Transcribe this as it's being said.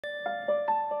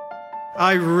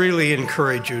I really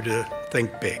encourage you to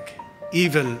think big,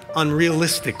 even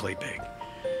unrealistically big.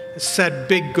 Set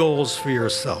big goals for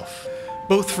yourself,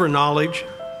 both for knowledge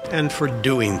and for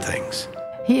doing things.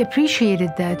 He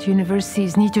appreciated that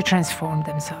universities need to transform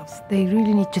themselves. They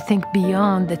really need to think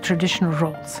beyond the traditional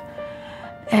roles.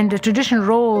 And the traditional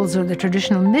roles or the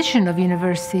traditional mission of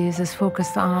universities is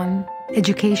focused on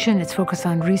education, it's focused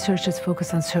on research, it's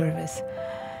focused on service.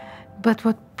 But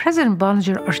what President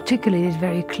Bollinger articulated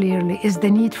very clearly is the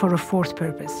need for a fourth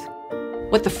purpose.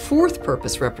 What the fourth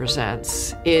purpose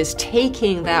represents is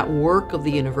taking that work of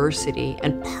the university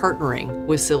and partnering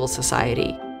with civil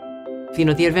society. You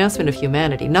know, the advancement of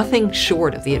humanity, nothing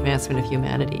short of the advancement of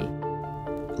humanity.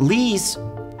 Lee's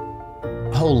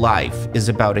whole life is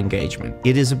about engagement.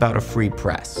 It is about a free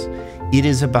press. It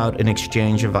is about an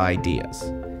exchange of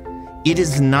ideas. It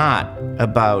is not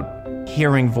about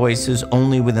hearing voices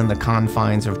only within the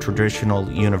confines of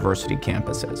traditional university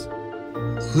campuses.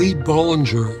 Lee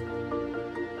Bollinger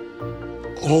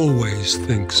always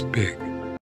thinks big.